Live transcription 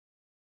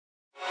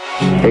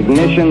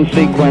Ignition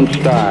sequence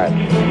start.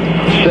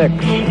 6,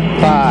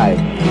 5,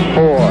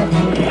 4,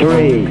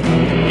 3,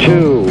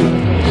 2,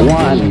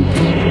 1,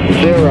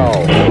 0.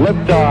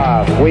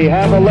 Liftoff. We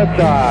have a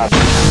liftoff.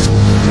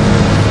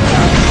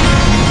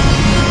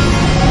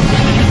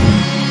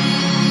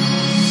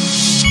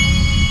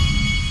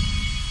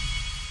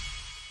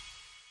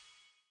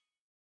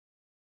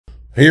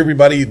 Hey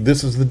everybody,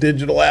 this is the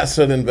Digital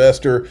Asset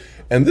Investor,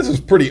 and this is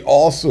pretty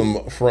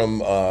awesome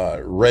from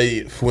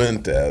Ray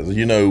Fuentes.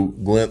 You know,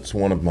 Glint's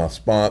one of my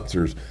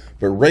sponsors,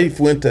 but Ray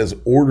Fuentes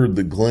ordered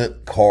the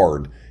Glint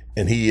card,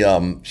 and he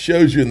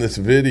shows you in this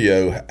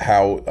video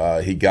how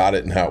he got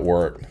it and how it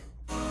worked.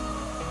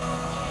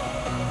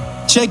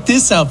 Check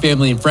this out,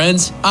 family and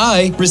friends.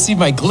 I received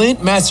my Glint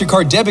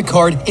MasterCard debit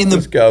card in the...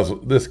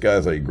 This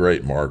guy's a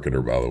great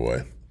marketer, by the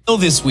way.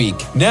 This week.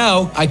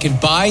 Now I can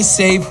buy,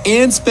 save,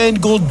 and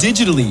spend gold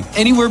digitally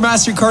anywhere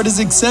MasterCard is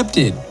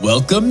accepted.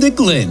 Welcome to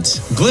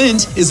Glint.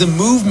 Glint is a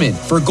movement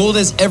for gold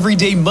as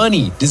everyday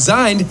money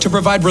designed to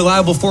provide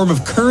reliable form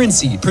of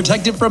currency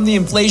protected from the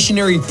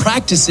inflationary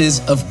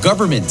practices of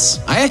governments.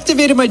 I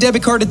activated my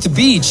debit card at the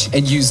beach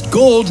and used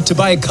gold to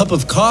buy a cup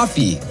of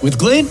coffee. With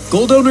Glint,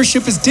 gold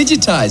ownership is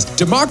digitized,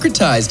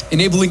 democratized,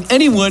 enabling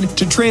anyone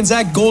to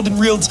transact gold in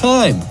real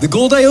time. The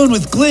gold I own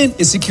with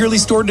Glint is securely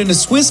stored in a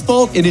Swiss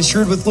vault and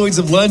insured with Lloyd's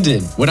of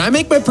London. When I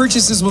make my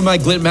purchases with my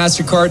Glint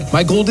MasterCard,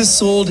 my gold is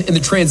sold and the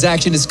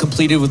transaction is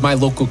completed with my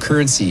local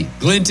currency.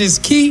 Glint is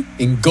key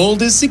and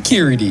gold is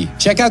security.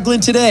 Check out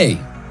Glint today.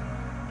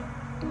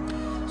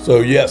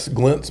 So yes,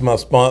 Glint's my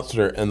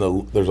sponsor, and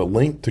there's a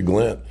link to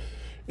Glint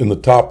in the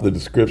top of the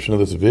description of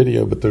this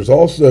video, but there's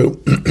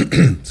also,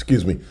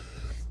 excuse me,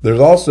 there's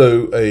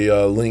also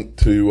a link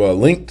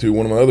to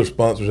one of my other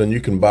sponsors, and you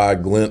can buy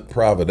Glint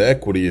private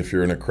equity if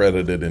you're an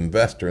accredited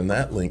investor, and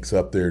that link's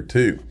up there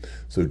too.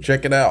 So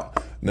check it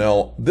out.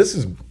 Now, this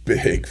is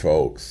big,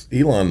 folks.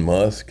 Elon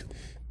Musk,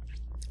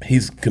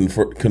 he's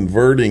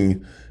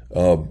converting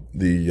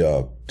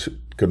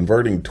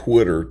converting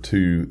Twitter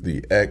to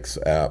the X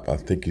app. I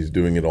think he's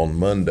doing it on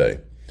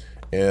Monday,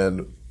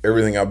 and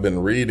everything I've been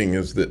reading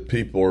is that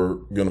people are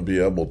going to be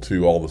able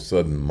to all of a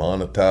sudden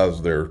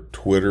monetize their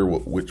Twitter,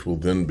 which will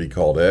then be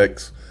called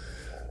X.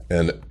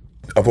 And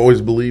I've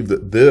always believed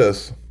that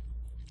this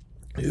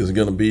is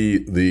going to be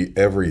the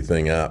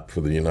everything app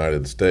for the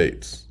United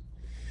States.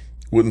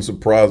 Wouldn't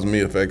surprise me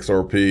if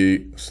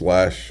XRP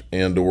 /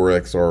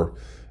 and/or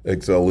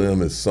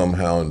XLM is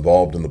somehow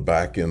involved in the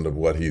back end of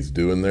what he's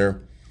doing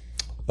there.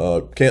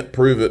 Can't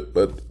prove it,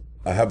 but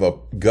I have a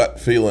gut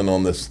feeling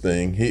on this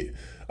thing.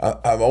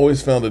 I've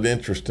always found it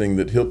interesting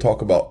that he'll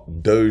talk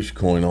about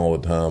Dogecoin all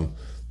the time,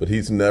 but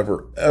he's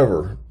never,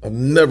 ever, I've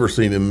never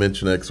seen him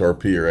mention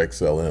XRP or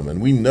XLM.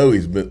 And we know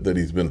he's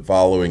been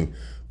following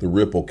the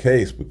Ripple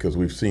case because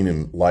we've seen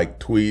him like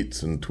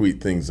tweets and tweet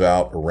things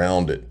out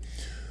around it.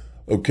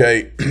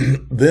 Okay,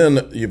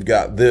 then you've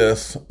got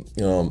this.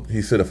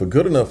 He said, if a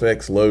good enough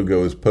X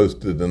logo is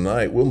posted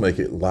tonight, we'll make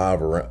it live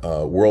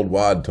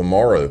worldwide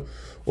tomorrow.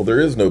 Well, there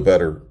is no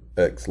better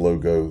X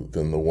logo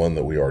than the one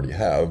that we already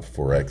have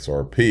for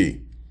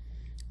XRP.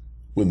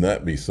 Wouldn't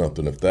that be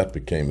something if that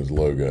became his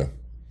logo?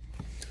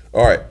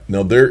 All right,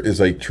 now there is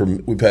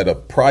we've had a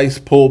price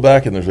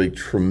pullback, and there's a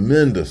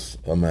tremendous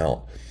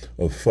amount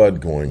of FUD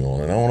going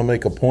on, and I want to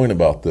make a point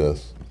about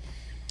this.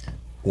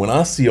 When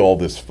I see all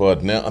this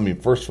FUD now, I mean,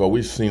 first of all,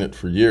 we've seen it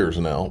for years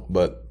now,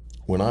 but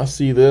when I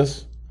see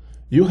this,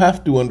 you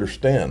have to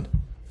understand,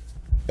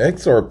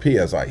 XRP,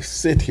 as I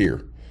sit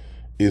here,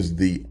 is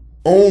the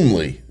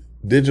only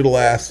digital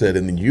asset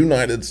in the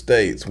United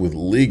States with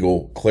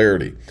legal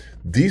clarity.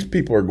 These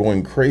people are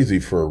going crazy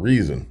for a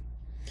reason.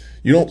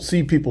 You don't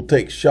see people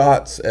take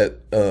shots at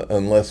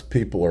unless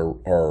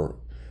people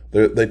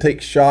they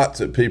take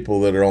shots at people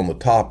that are on the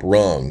top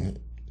rung.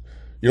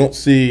 You don't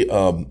see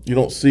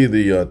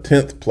the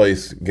 10th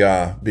place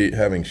guy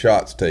having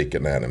shots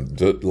taken at him.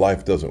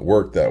 Life doesn't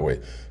work that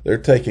way. They're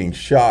taking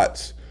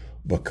shots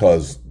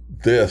because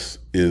this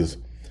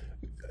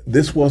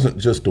wasn't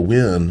just a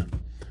win.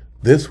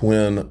 This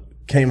win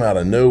came out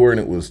of nowhere, and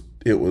it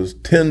was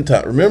 10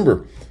 times.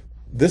 Remember,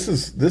 this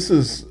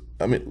is.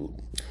 I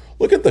mean,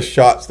 look at the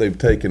shots they've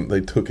taken.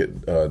 They took it.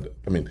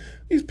 I mean,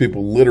 these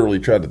people literally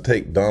tried to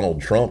take Donald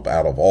Trump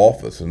out of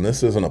office, and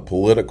this isn't a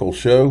political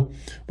show.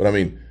 But I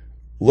mean,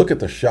 look at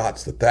the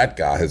shots that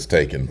guy has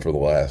taken for the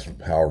last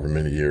however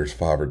many years,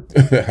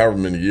 however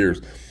many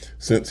years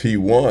since he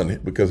won,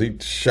 because he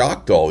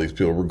shocked all these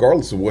people,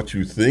 regardless of what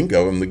you think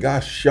of him. The guy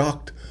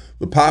shocked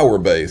the power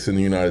base in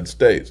the United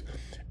States,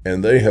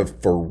 and they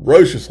have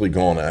ferociously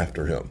gone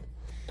after him.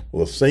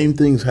 Well, the same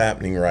thing's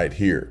happening right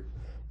here.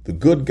 The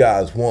good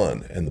guys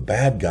won, and the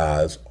bad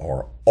guys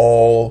are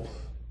all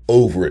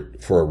over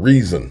it for a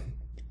reason.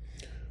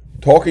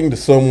 Talking to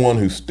someone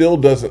who still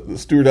doesn't,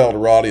 Stuart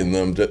Alderati and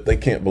them, they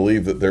can't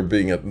believe that they're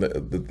being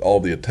all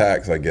the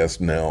attacks, I guess,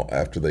 now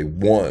after they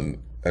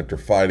won, after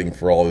fighting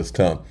for all this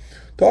time.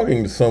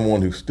 Talking to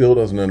someone who still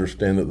doesn't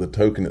understand that the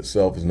token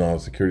itself is not a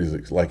security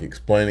is like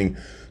explaining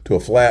to a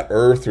flat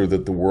earther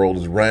that the world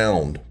is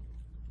round.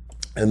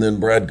 And then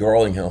Brad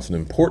Garlinghouse, an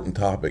important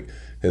topic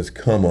has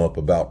come up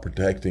about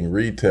protecting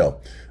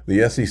retail.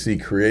 The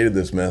SEC created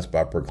this mess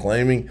by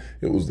proclaiming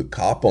it was the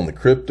cop on the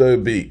crypto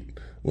beat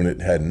when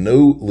it had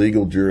no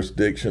legal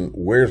jurisdiction.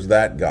 Where's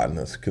that gotten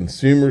us?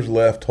 Consumers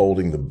left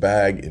holding the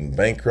bag in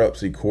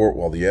bankruptcy court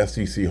while the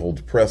SEC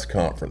holds press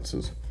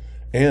conferences.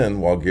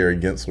 And while Gary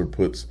Gensler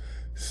puts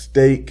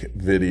stake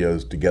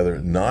videos together,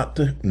 not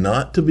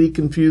to be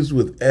confused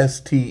with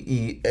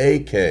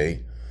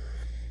STEAK,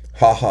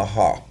 ha ha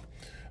ha.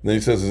 And then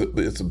he says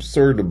it's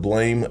absurd to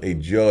blame a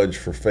judge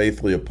for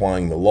faithfully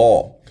applying the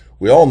law.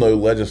 We all know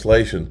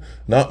legislation,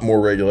 not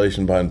more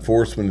regulation by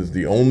enforcement, is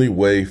the only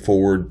way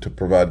forward to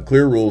provide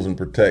clear rules and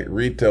protect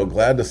retail.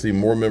 Glad to see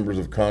more members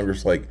of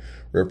Congress like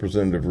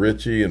Representative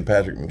Ritchie and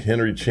Patrick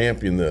McHenry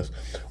champion this.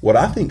 What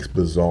I think is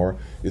bizarre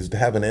is to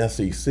have an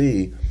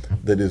SEC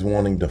that is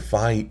wanting to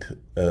fight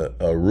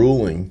a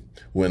ruling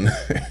when,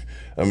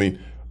 I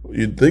mean,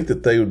 you'd think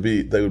that they would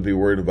be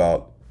worried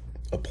about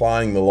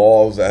applying the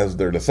laws as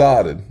they're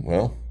decided.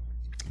 Well,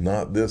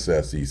 not this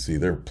SEC.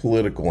 They're a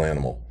political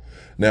animal.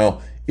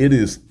 Now, it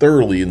is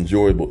thoroughly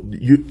enjoyable.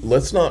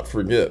 Let's not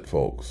forget,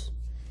 folks,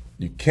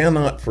 you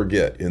cannot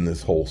forget in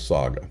this whole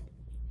saga,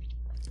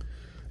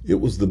 it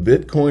was the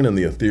Bitcoin and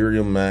the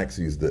Ethereum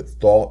maxis that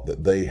thought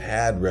that they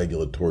had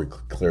regulatory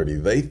clarity.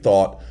 They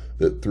thought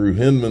that through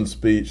Hinman's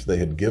speech, they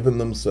had given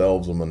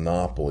themselves a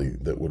monopoly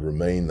that would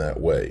remain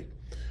that way.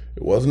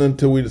 It wasn't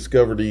until we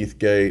discovered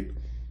ETHgate,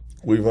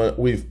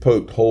 we've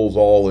poked holes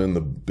all in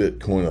the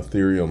Bitcoin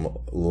Ethereum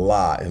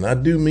lie. And I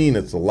do mean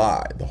it's a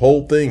lie. The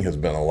whole thing has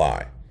been a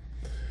lie.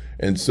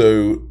 And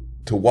so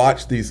to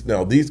watch these,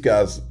 now these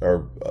guys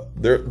are,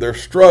 they're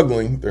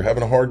struggling. They're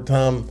having a hard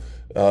time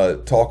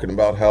talking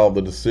about how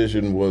the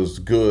decision was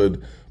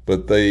good,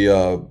 but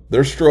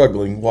they're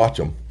struggling. Watch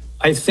them.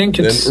 I think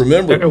it's. And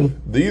remember,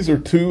 these are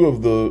two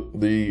of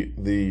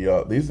these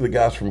are the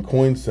guys from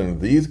Coin Center.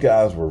 These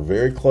guys were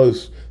very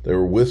close. They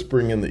were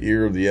whispering in the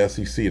ear of the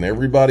SEC and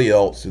everybody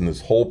else in this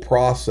whole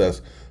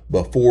process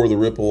before the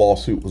Ripple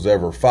lawsuit was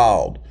ever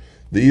filed.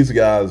 These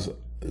guys,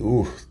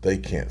 they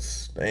can't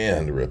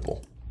stand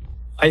Ripple.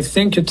 I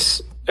think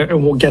it's,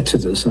 and we'll get to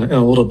this in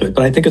a little bit,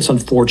 but I think it's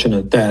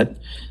unfortunate that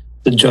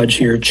the judge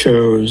here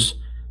chose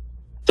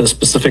the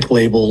specific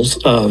labels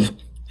of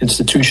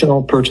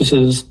institutional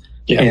purchases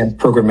and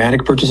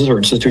programmatic purchases, or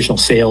institutional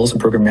sales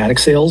and programmatic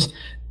sales,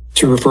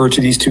 to refer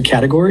to these two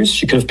categories.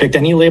 She could have picked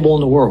any label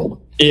in the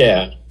world.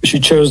 Yeah. She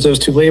chose those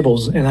two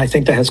labels, and I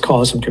think that has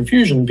caused some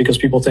confusion because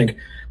people think,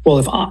 well,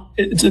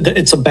 if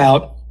it's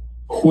about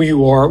who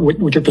you are,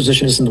 what your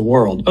position is in the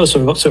world. Oh,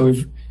 so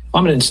if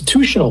I'm an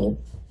institutional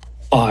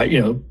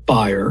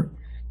buyer,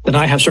 then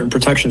I have certain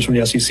protections from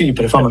the SEC.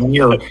 But if I'm a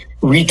mere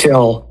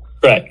retail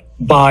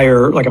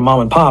buyer, like a mom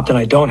and pop, then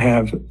I don't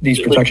have these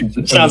protections.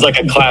 It sounds like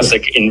a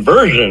classic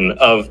inversion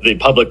of the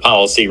public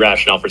policy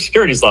rationale for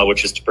securities law,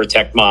 which is to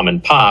protect mom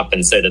and pop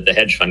and say that the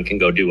hedge fund can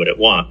go do what it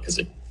wants because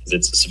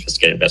it's a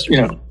sophisticated investor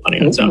money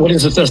on its own. What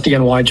is this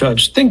SDNY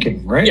judge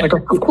thinking, right? Yeah. Like,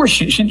 of course,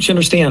 she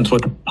understands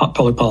what the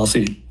public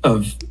policy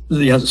of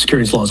the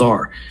securities laws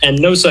are. And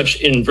no such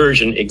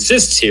inversion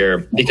exists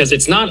here because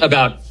it's not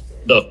about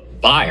the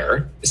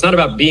buyer. It's not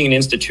about being an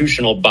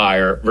institutional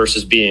buyer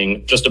versus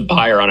being just a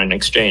buyer on an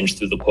exchange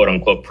through the quote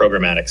unquote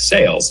programmatic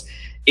sales.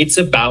 It's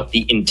about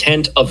the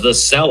intent of the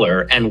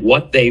seller and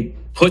what they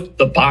put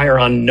the buyer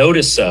on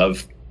notice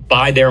of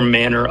by their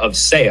manner of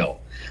sale.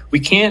 We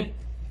can't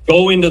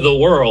go into the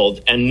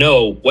world and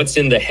know what's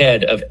in the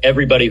head of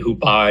everybody who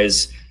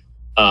buys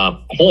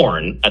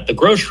corn at the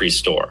grocery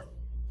store.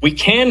 We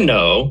can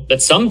know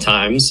that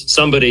sometimes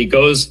somebody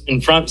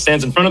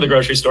stands in front of the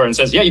grocery store and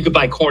says, yeah, you could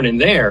buy corn in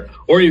there,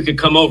 or you could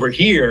come over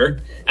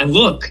here and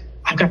look,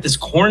 I've got this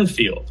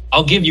cornfield.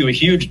 I'll give you a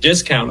huge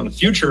discount on the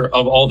future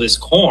of all this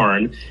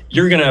corn.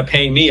 You're going to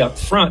pay me up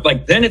front.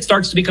 Like, then it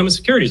starts to become a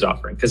securities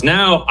offering because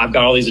now I've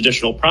got all these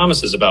additional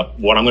promises about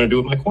what I'm going to do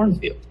with my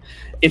cornfield.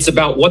 It's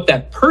about what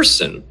that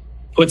person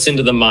puts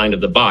into the mind of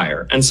the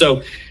buyer. And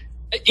so,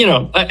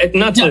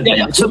 not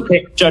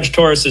to Judge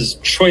Torres's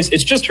choice.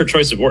 It's just her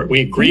choice of word.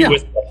 We agree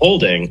with the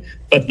holding,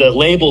 but the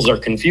labels are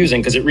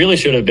confusing because it really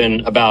should have been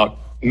about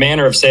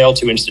manner of sale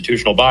to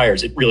institutional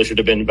buyers. It really should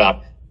have been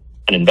about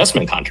an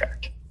investment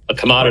contract, a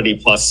commodity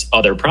plus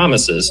other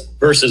promises,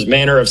 versus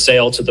manner of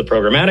sale to the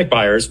programmatic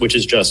buyers, which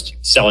is just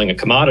selling a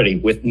commodity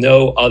with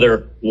no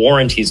other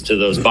warranties to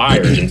those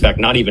buyers. In fact,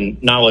 not even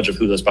knowledge of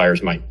who those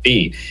buyers might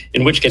be,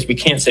 in which case we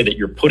can't say that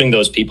you're putting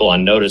those people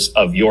on notice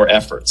of your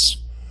efforts.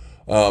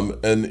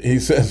 And he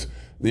says,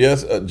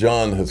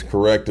 John has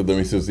corrected them.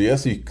 He says the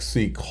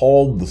SEC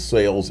called the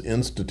sales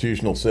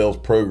institutional sales,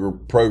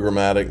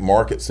 programmatic,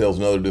 market sales,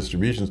 and other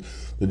distributions.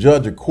 The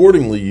judge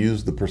accordingly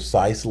used the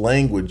precise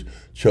language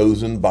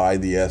chosen by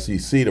the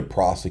SEC to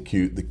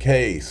prosecute the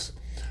case.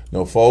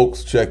 Now,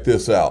 folks, check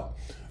this out.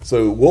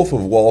 So Wolf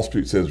of Wall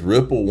Street says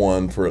Ripple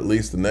won for at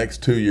least the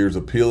next 2 years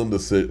appeal and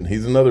decision.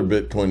 He's another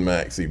Bitcoin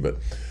maxi, but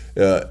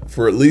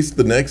for at least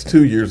the next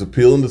 2 years,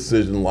 appeal and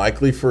decision,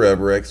 likely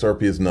forever,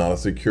 XRP is not a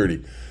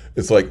security.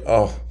 It's like,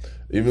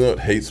 even though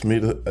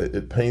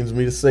it pains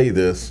me to say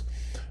this,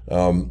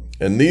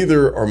 And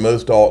neither are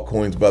most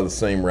altcoins by the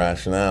same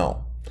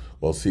rationale.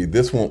 Well, see,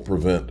 this won't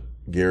prevent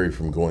Gary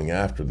from going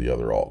after the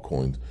other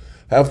altcoins.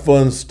 Have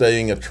fun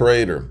staying a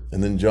trader.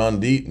 And then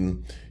John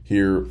Deaton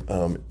here,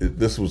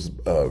 this was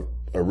a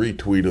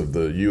retweet of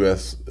the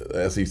U.S.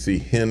 SEC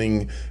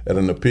hinting at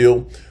an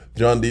appeal.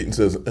 John Deaton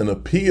says, an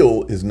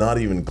appeal is not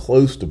even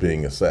close to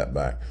being a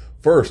setback.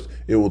 First,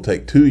 it will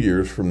take 2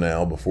 years from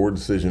now before a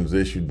decision is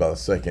issued by the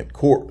Second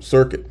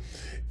Circuit,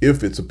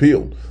 if it's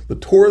appealed. The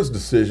Torres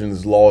decision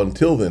is law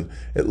until then,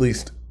 at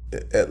least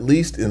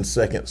in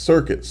Second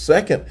Circuit.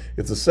 Second,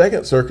 if the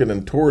Second Circuit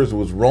and Torres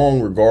was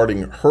wrong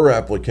regarding her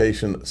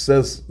application,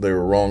 says they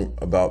were wrong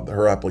about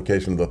her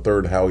application of the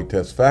third Howey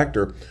test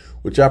factor,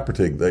 which I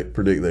predict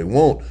they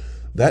won't,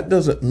 that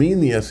doesn't mean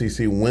the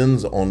SEC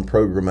wins on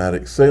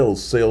programmatic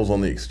sales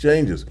on the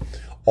exchanges.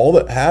 All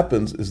that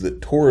happens is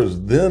that Torres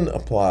then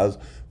applies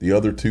the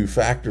other two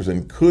factors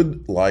and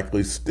could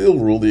likely still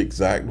rule the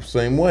exact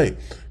same way,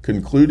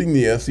 concluding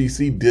the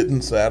SEC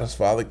didn't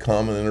satisfy the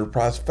common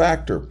enterprise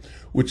factor,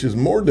 which is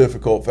more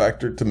difficult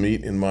factor to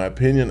meet, in my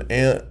opinion,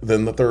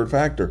 than the third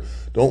factor.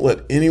 Don't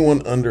let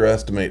anyone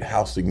underestimate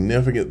how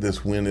significant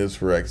this win is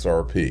for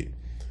XRP.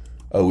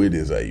 Oh, it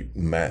is a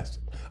massive.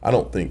 I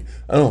don't think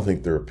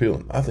they're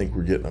appealing. I think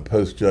we're getting a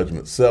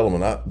post-judgment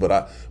settlement.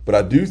 But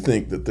I do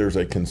think that there's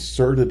a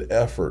concerted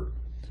effort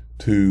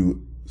to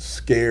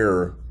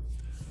scare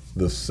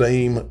the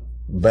same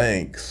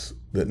banks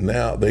that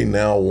now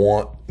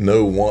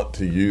want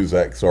to use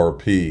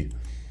XRP.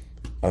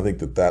 I think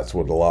that's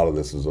what a lot of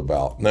this is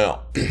about.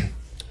 Now,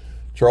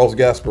 Charles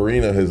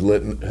Gasparino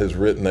has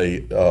written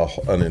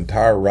an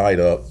entire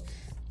write-up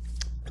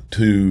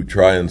to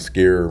try and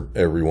scare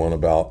everyone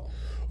about,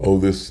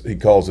 he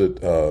calls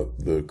it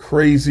the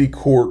crazy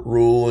court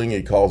ruling.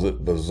 He calls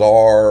it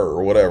bizarre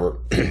or whatever.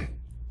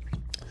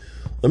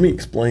 Let me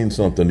explain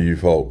something to you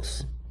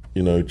folks.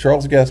 You know,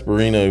 Charles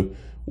Gasparino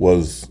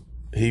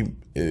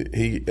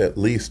he at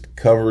least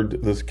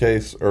covered this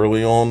case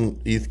early on,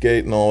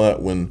 ETHgate and all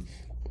that, when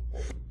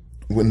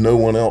no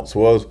one else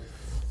was.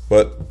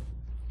 But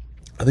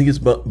I think it's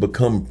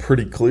become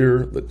pretty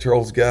clear that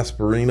Charles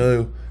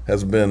Gasparino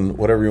has been,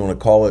 whatever you want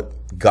to call it,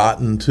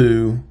 gotten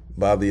to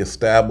by the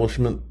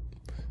establishment.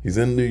 He's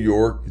in New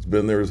York. He's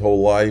been there his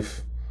whole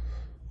life.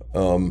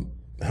 How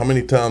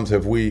many times,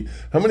 let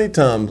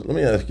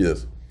me ask you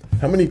this.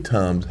 How many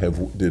times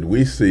did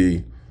we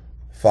see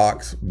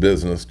Fox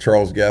Business,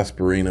 Charles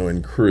Gasparino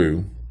and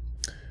crew?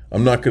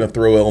 I'm not going to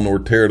throw Eleanor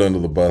Terrett under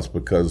the bus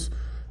because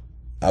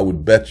I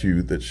would bet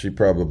you that she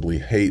probably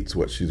hates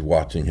what she's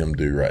watching him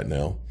do right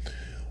now.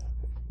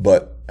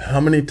 But how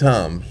many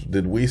times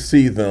did we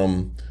see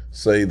them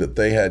say that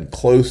they had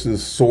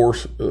sources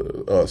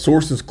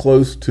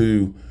close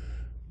to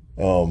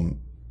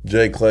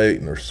Jay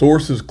Clayton or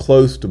sources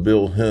close to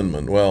Bill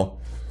Hinman? Well,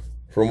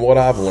 from what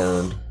I've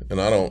learned, and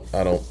I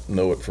don't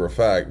know it for a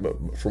fact,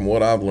 but from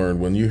what I've learned,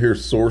 when you hear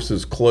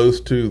sources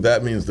close to,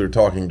 that means they're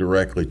talking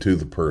directly to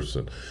the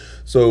person.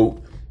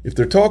 So if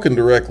they're talking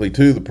directly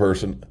to the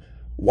person,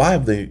 why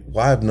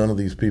have none of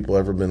these people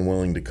ever been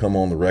willing to come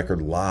on the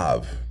record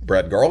live?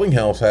 Brad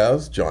Garlinghouse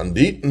has, John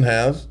Deaton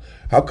has.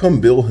 How come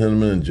Bill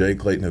Hinman and Jay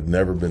Clayton have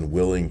never been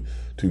willing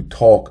to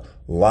talk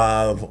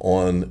live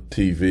on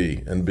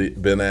TV and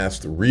been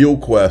asked real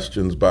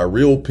questions by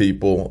real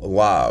people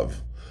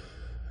live?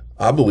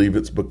 I believe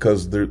it's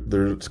because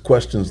there's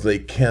questions they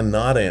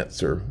cannot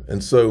answer.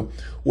 And so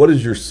what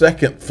is your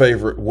second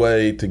favorite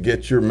way to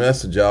get your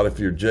message out if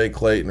you're Jay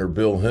Clayton or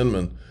Bill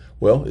Hinman?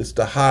 Well, it's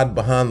to hide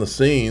behind the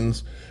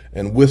scenes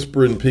and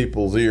whisper in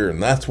people's ear.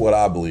 And that's what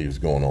I believe is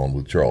going on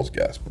with Charles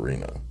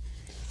Gasparino.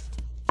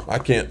 I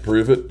can't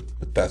prove it,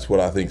 but that's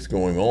what I think is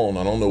going on.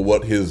 I don't know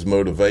what his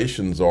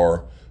motivations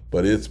are,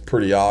 but it's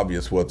pretty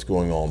obvious what's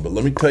going on. But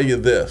let me tell you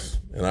this,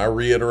 and I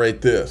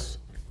reiterate this.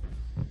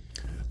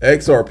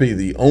 XRP,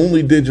 the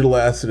only digital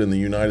asset in the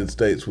United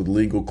States with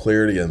legal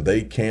clarity, and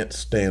they can't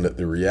stand it.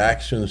 The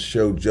reactions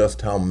show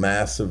just how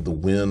massive the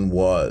win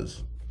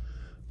was.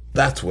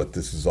 That's what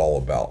this is all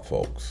about,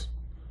 folks.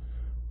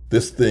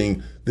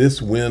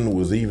 This win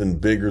was even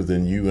bigger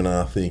than you and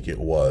I think it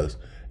was,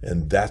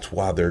 and that's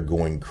why they're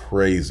going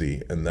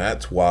crazy, and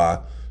that's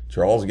why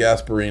Charles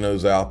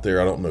Gasparino's out there.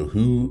 I don't know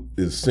who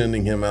is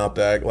sending him out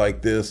to act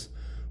like this,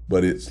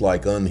 but it's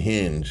like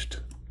unhinged.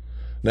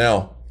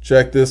 Now,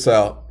 check this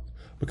out.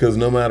 Because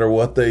no matter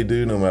what they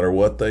do, no matter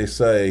what they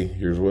say,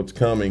 here's what's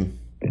coming.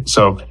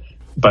 So,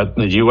 but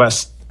the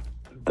U.S.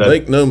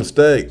 Make no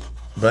mistake,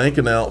 bank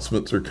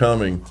announcements are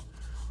coming,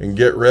 and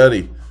get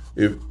ready.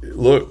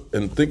 Look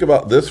and think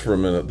about this for a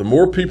minute. The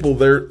more people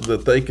there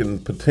that they can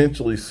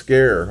potentially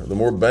scare, the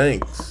more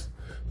banks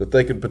that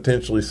they can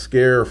potentially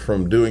scare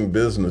from doing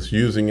business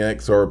using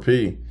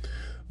XRP.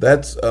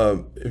 That's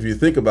if you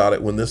think about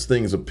it, when this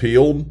thing's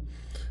appealed,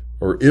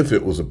 or if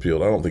it was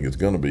appealed, I don't think it's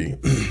going to be.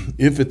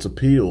 If it's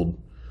appealed,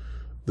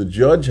 the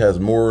judge has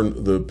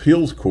the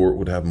appeals court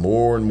would have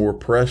more and more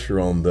pressure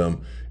on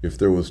them if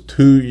there was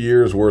 2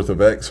 years worth of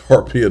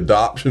XRP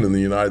adoption in the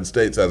United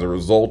States as a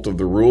result of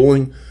the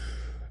ruling.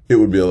 it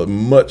would be a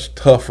much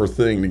tougher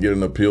thing to get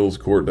an appeals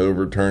court to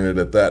overturn it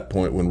at that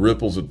point when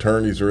Ripple's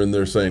attorneys are in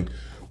there saying,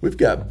 we've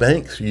got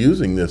banks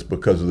using this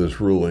because of this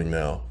ruling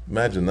now.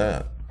 Imagine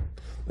that.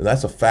 And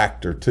that's a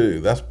factor too.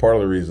 That's part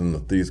of the reason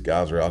that these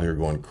guys are out here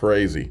going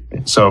crazy.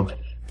 So,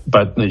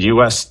 but the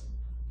U.S.,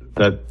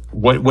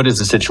 what is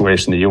the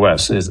situation in the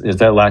U.S.? Is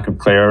that lack of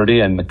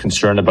clarity and the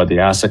concern about the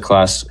asset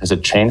class, has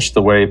it changed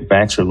the way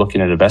banks are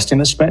looking at investing in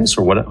this space,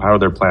 or how are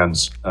their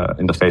plans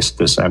in the face of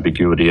this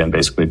ambiguity and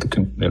basically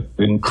the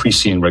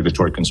increasing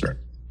regulatory concern?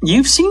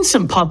 You've seen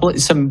some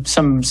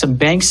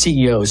bank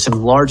CEOs,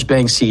 some large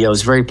bank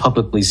CEOs very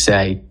publicly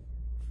say,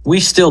 we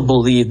still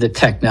believe that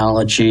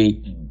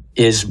technology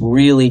is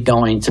really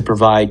going to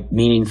provide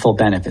meaningful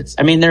benefits.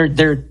 I mean,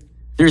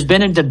 there's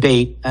been a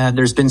debate,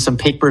 there's been some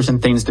papers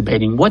and things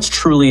debating what's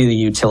truly the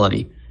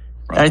utility.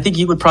 Right. And I think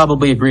you would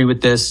probably agree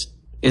with this,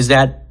 is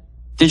that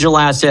digital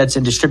assets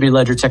and distributed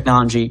ledger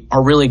technology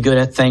are really good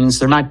at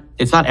things.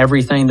 It's not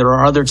everything. There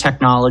are other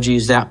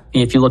technologies that,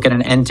 if you look at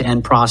an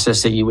end-to-end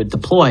process, that you would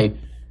deploy,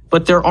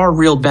 but there are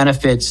real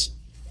benefits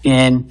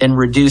in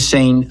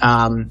reducing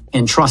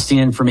and trusting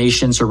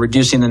information, so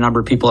reducing the number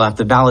of people who have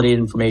to validate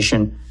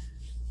information,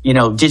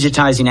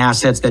 digitizing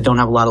assets that don't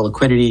have a lot of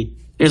liquidity.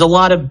 There's a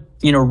lot of,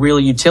 real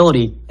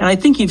utility. And I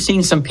think you've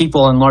seen some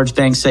people in large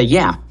banks say,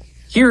 yeah,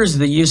 here's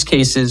the use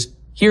cases,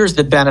 here's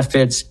the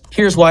benefits,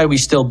 here's why we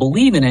still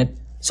believe in it.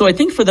 So I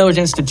think for those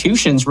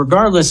institutions,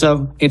 regardless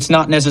of it's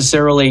not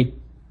necessarily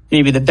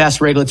maybe the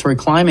best regulatory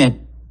climate,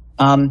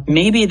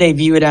 maybe they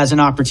view it as an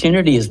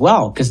opportunity as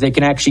well, because they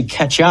can actually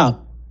catch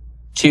up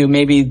to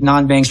maybe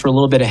non-banks were a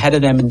little bit ahead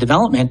of them in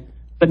development.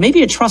 But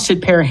maybe a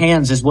trusted pair of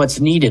hands is what's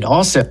needed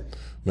also.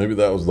 Maybe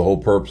that was the whole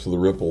purpose of the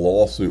Ripple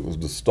lawsuit, was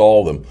to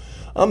stall them.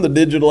 I'm the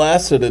digital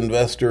asset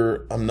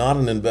investor. I'm not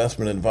an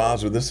investment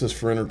advisor. This is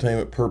for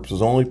entertainment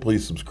purposes only.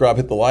 Please subscribe,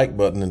 hit the like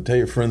button, and tell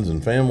your friends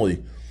and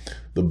family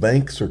the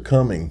banks are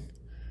coming,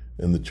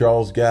 and the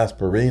Charles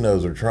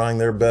Gasparinos are trying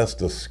their best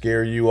to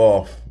scare you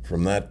off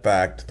from that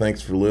fact.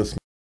 Thanks for listening.